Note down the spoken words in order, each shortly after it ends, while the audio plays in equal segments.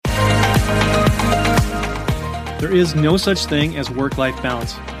There is no such thing as work-life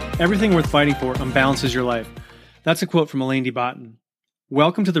balance. Everything worth fighting for unbalances your life. That's a quote from Elaine de Botton.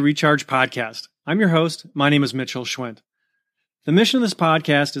 Welcome to the Recharge Podcast. I'm your host. My name is Mitchell Schwint. The mission of this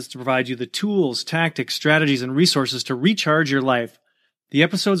podcast is to provide you the tools, tactics, strategies, and resources to recharge your life. The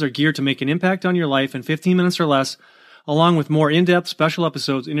episodes are geared to make an impact on your life in 15 minutes or less, along with more in-depth special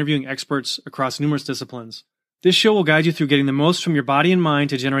episodes interviewing experts across numerous disciplines. This show will guide you through getting the most from your body and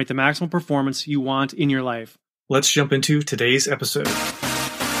mind to generate the maximum performance you want in your life. Let's jump into today's episode.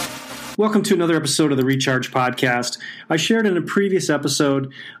 Welcome to another episode of the Recharge Podcast. I shared in a previous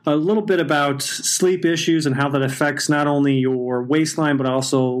episode a little bit about sleep issues and how that affects not only your waistline, but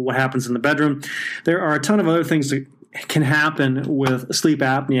also what happens in the bedroom. There are a ton of other things that can happen with sleep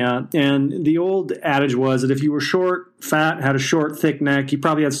apnea. And the old adage was that if you were short, fat, had a short, thick neck, you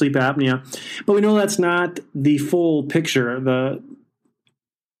probably had sleep apnea. But we know that's not the full picture.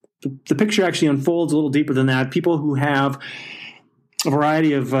 The picture actually unfolds a little deeper than that. People who have a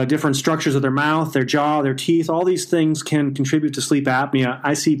variety of different structures of their mouth, their jaw, their teeth, all these things can contribute to sleep apnea.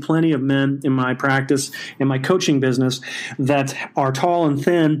 I see plenty of men in my practice, in my coaching business, that are tall and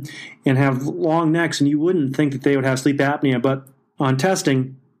thin and have long necks, and you wouldn't think that they would have sleep apnea, but on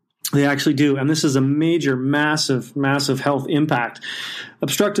testing, they actually do. And this is a major, massive health impact.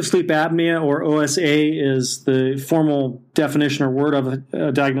 Obstructive sleep apnea, or OSA, is the formal definition or word of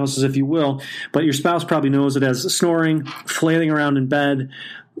a diagnosis, if you will. But your spouse probably knows it as snoring, flailing around in bed,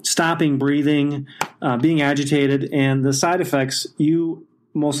 stopping breathing, being agitated. And the side effects, you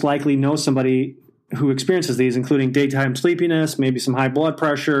most likely know somebody who experiences these, including daytime sleepiness, maybe some high blood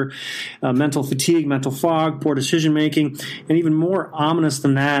pressure, mental fatigue, mental fog, poor decision-making, and even more ominous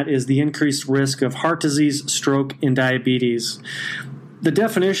than that is the increased risk of heart disease, stroke, and diabetes. The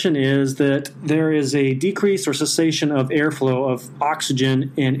definition is that there is a decrease or cessation of airflow of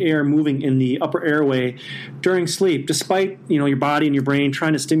oxygen and air moving in the upper airway during sleep, despite your body and your brain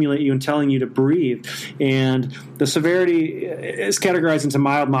trying to stimulate you and telling you to breathe. And the severity is categorized into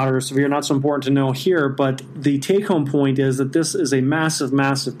mild, moderate, or severe. Not so important to know here, but the take-home point is that this is a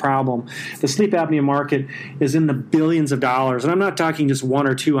massive problem. The sleep apnea market is in the billions of dollars, and I'm not talking just one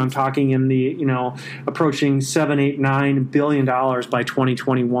or two. I'm talking in the approaching $7, $8, $9 billion by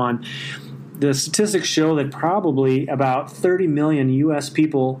 2021. The statistics show that probably about 30 million U.S.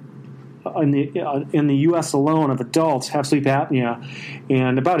 people in the U.S. alone of adults have sleep apnea,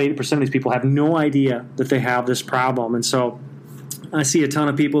 and about 80% of these people have no idea that they have this problem. And so I see a ton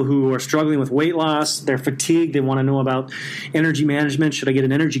of people who are struggling with weight loss. They're fatigued. They want to know about energy management. Should I get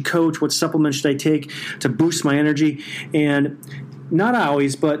an energy coach? What supplements should I take to boost my energy? And not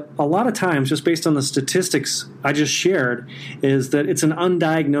always, but a lot of times, just based on the statistics I just shared, is that it's an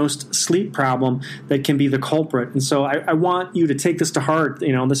undiagnosed sleep problem that can be the culprit. And so I want you to take this to heart.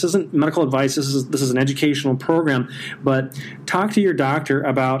 This isn't medical advice. This is an educational program. But talk to your doctor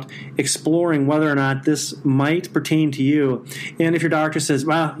about exploring whether or not this might pertain to you. And if your doctor says,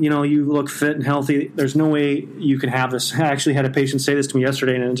 well, you look fit and healthy, there's no way you can have this. I actually had a patient say this to me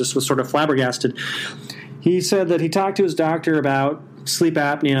yesterday, and it just was sort of flabbergasted. He said that he talked to his doctor about sleep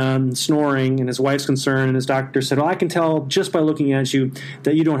apnea and snoring and his wife's concern, and his doctor said, well, I can tell just by looking at you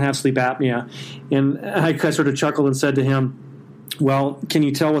that you don't have sleep apnea. And I sort of chuckled and said to him, well, can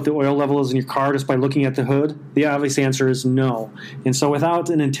you tell what the oil level is in your car just by looking at the hood? The obvious answer is no. And so without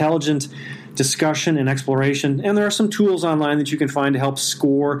an intelligent discussion and exploration, and there are some tools online that you can find to help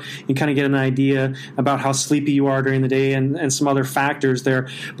score and kind of get an idea about how sleepy you are during the day and some other factors there.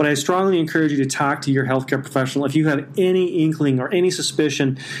 But I strongly encourage you to talk to your healthcare professional if you have any inkling or any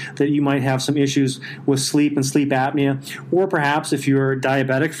suspicion that you might have some issues with sleep and sleep apnea, or perhaps if you're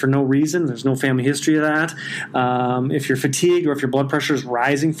diabetic for no reason, there's no family history of that, if you're fatigued or if your blood pressure is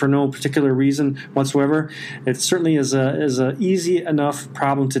rising for no particular reason whatsoever. It certainly is a easy enough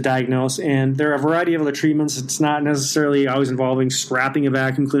problem to diagnose, and there are a variety of other treatments. It's not necessarily always involving strapping a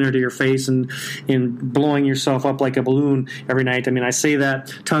vacuum cleaner to your face and blowing yourself up like a balloon every night. I mean, I say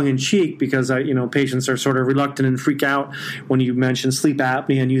that tongue in cheek because patients are sort of reluctant and freak out when you mention sleep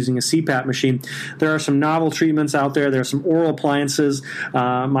apnea and using a CPAP machine. There are some novel treatments out there. There are some oral appliances.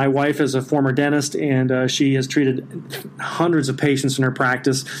 My wife is a former dentist, and she has treated hundreds of patients in her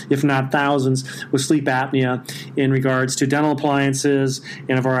practice, if not thousands, with sleep apnea in regards to dental appliances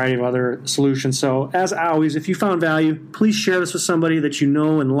and a variety of other solutions. So as always, if you found value, please share this with somebody that you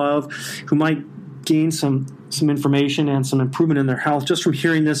know and love who might gain some information and some improvement in their health just from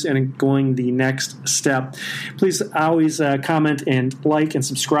hearing this and going the next step. Please always comment and like and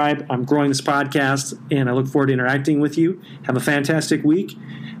subscribe. I'm growing this podcast, and I look forward to interacting with you. Have a fantastic week.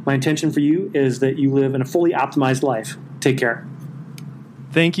 My intention for you is that you live in a fully optimized life. Take care.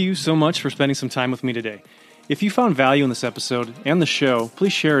 Thank you so much for spending some time with me today. If you found value in this episode and the show,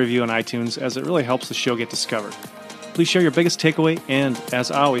 please share a review on iTunes as it really helps the show get discovered. Please share your biggest takeaway, and as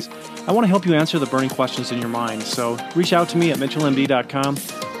always, I want to help you answer the burning questions in your mind, so reach out to me at mitchellmd.com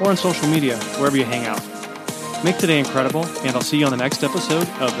or on social media, wherever you hang out. Make today incredible, and I'll see you on the next episode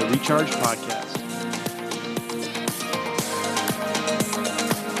of the Recharge Podcast.